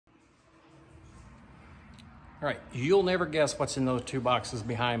All right, you'll never guess what's in those two boxes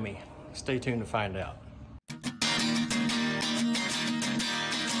behind me. Stay tuned to find out.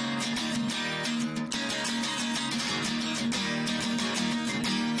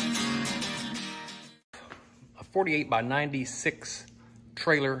 A 48 by 96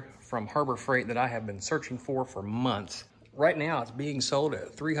 trailer from Harbor Freight that I have been searching for months. Right now it's being sold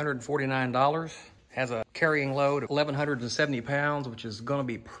at $349. Has a carrying load of 1,170 pounds, which is gonna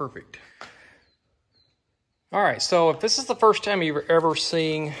be perfect. All right, so if this is the first time you've ever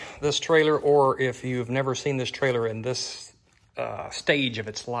seen this trailer, or if you've never seen this trailer in this stage of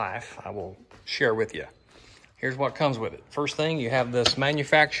its life, I will share with you. Here's what comes with it. First thing, you have this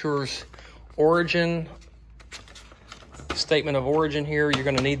manufacturer's origin, statement of origin here. You're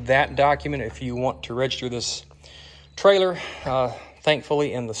gonna need that document if you want to register this trailer.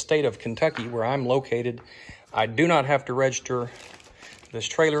 Thankfully, in the state of Kentucky, where I'm located, I do not have to register this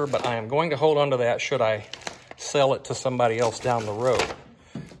trailer, but I am going to hold on to that should I sell it to somebody else down the road.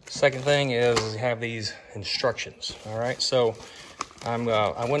 Second thing is you have these instructions. All right, so I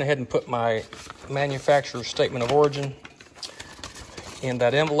went ahead and put my manufacturer's statement of origin in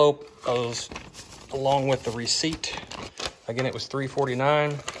that envelope along with the receipt. Again, it was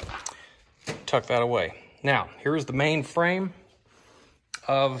 $349. Tuck that away. Now, here's the main frame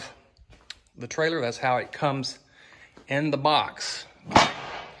of the trailer. That's how it comes in the box.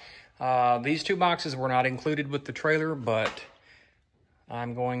 These two boxes were not included with the trailer, but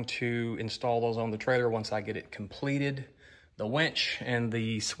I'm going to install those on the trailer once I get it completed. The winch and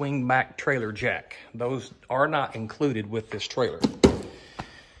the swing back trailer jack, those are not included with this trailer.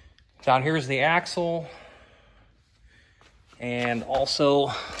 Down here's the axle and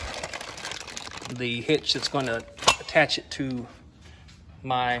also the hitch that's going to attach it to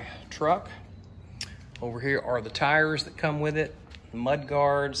my truck. Over here are the tires that come with it, the mud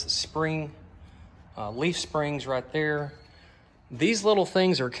guards, the spring, leaf springs right there. These little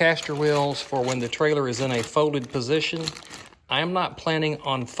things are caster wheels for when the trailer is in a folded position. I am not planning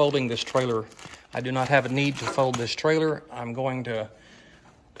on folding this trailer. I do not have a need to fold this trailer. I'm going to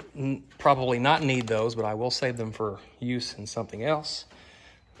probably not need those, but I will save them for use in something else.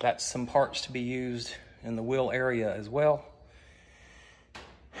 That's some parts to be used in the wheel area as well.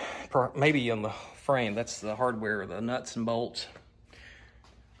 Maybe on the frame, that's the hardware, the nuts and bolts.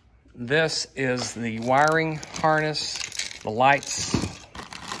 This is the wiring harness, the lights,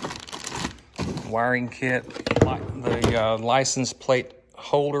 wiring kit, the license plate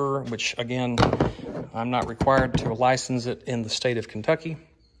holder, which again, I'm not required to license it in the state of Kentucky.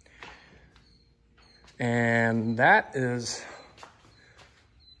 And that is,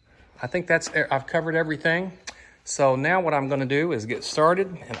 I think I've covered everything. So now what I'm gonna do is get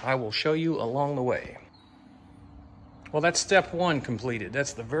started and I will show you along the way. Well, that's step one completed.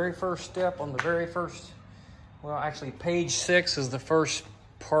 That's the very first step on the very first, well, actually page 6 is the first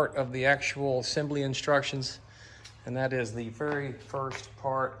part of the actual assembly instructions. And that is the very first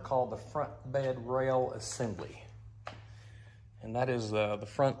part called the front bed rail assembly. And that is the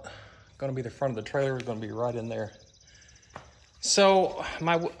front, gonna be the front of the trailer, is gonna be right in there. So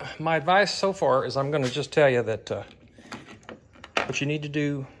my advice so far is I'm gonna just tell you that what you need to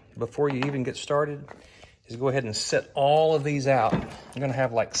do before you even get started is go ahead and set all of these out. You're gonna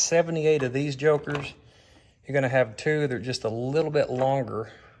have like 78 of these jokers. You're gonna have 2 that are just a little bit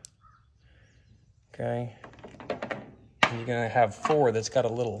longer, okay? And you're gonna have 4 that's got a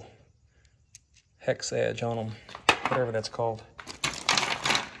little hex edge on them, whatever that's called.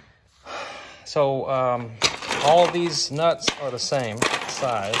 So all of these nuts are the same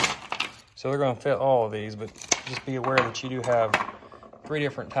size, so they're gonna fit all of these, but just be aware that you do have 3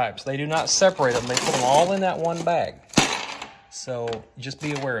 different types. They do not separate them, they put them all in that one bag. So just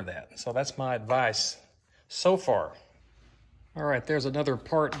be aware of that. So that's my advice so far. All right, there's another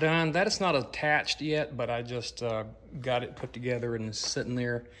part done. That is not attached yet, but I just got it put together and it's sitting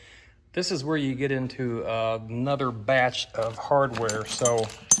there. This is where you get into another batch of hardware. So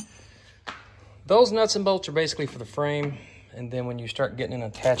those nuts and bolts are basically for the frame. And then when you start getting and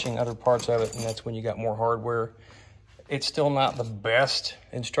attaching other parts of it, and that's when you got more hardware. It's still not the best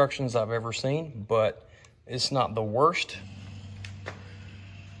instructions I've ever seen, but it's not the worst.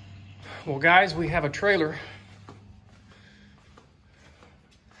 Well, guys, we have a trailer.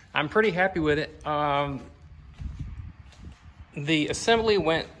 I'm pretty happy with it. The assembly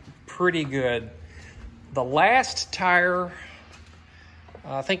went pretty good. The last tire,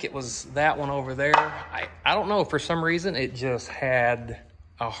 I think it was that one over there. I don't know, for some reason, it just had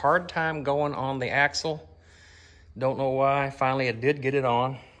a hard time going on the axle. Don't know why. Finally, I did get it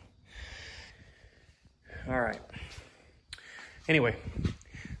on. All right. Anyway,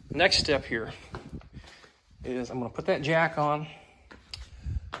 next step here is I'm gonna put that jack on,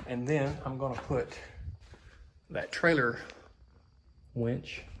 and then I'm gonna put that trailer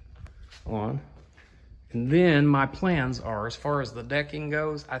winch on. And then my plans are, as far as the decking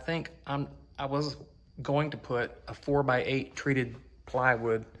goes, I think I was going to put a 4x8 treated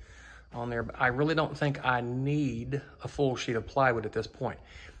plywood on there, but I really don't think I need a full sheet of plywood at this point.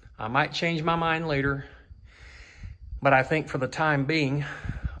 I might change my mind later, but I think for the time being,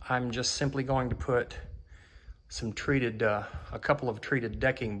 I'm just simply going to put some treated, a couple of treated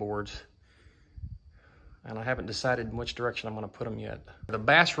decking boards, and I haven't decided in which direction I'm gonna put them yet. The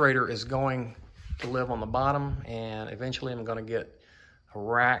bass raider is going to live on the bottom, and eventually I'm gonna get a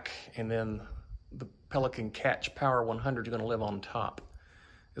rack, and then the Pelican Catch Power 100 is gonna live on top,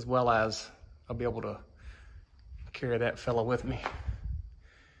 as well as I'll be able to carry that fella with me.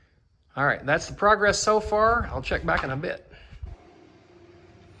 All right, that's the progress so far. I'll check back in a bit.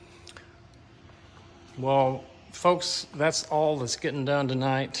 Well, folks, that's all that's getting done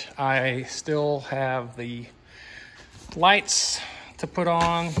tonight. I still have the lights to put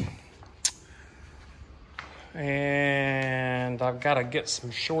on, and I've got to get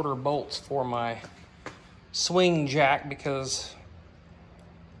some shorter bolts for my swing jack, because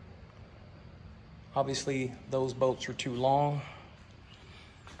obviously those bolts are too long,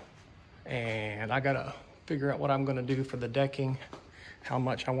 and I gotta figure out what I'm gonna do for the decking, how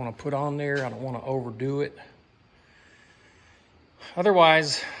much I want to put on there. I don't want to overdo it.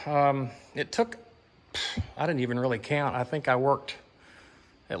 Otherwise, it took, I didn't even really count. I think I worked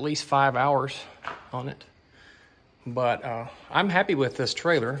at least 5 hours on it. But I'm happy with this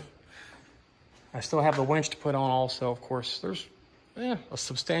trailer. I still have the winch to put on also, of course. There's a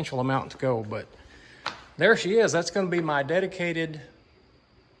substantial amount to go, but there she is. That's going to be my dedicated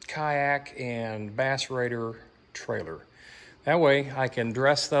kayak and bass raider trailer. That way I can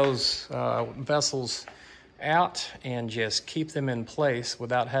dress those vessels out and just keep them in place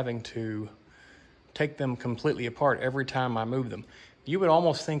without having to take them completely apart every time I move them. You would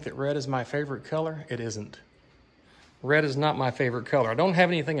almost think that red is my favorite color. It isn't. Red is not my favorite color. I don't have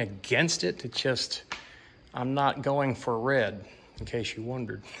anything against it. It's just, I'm not going for red, in case you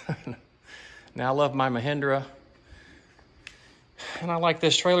wondered. Now, I love my Mahindra, and I like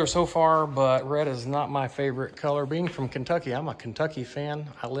this trailer so far, but red is not my favorite color. Being from Kentucky, I'm a Kentucky fan.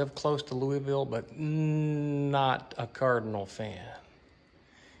 I live close to Louisville, but not a Cardinal fan.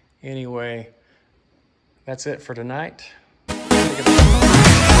 Anyway, that's it for tonight.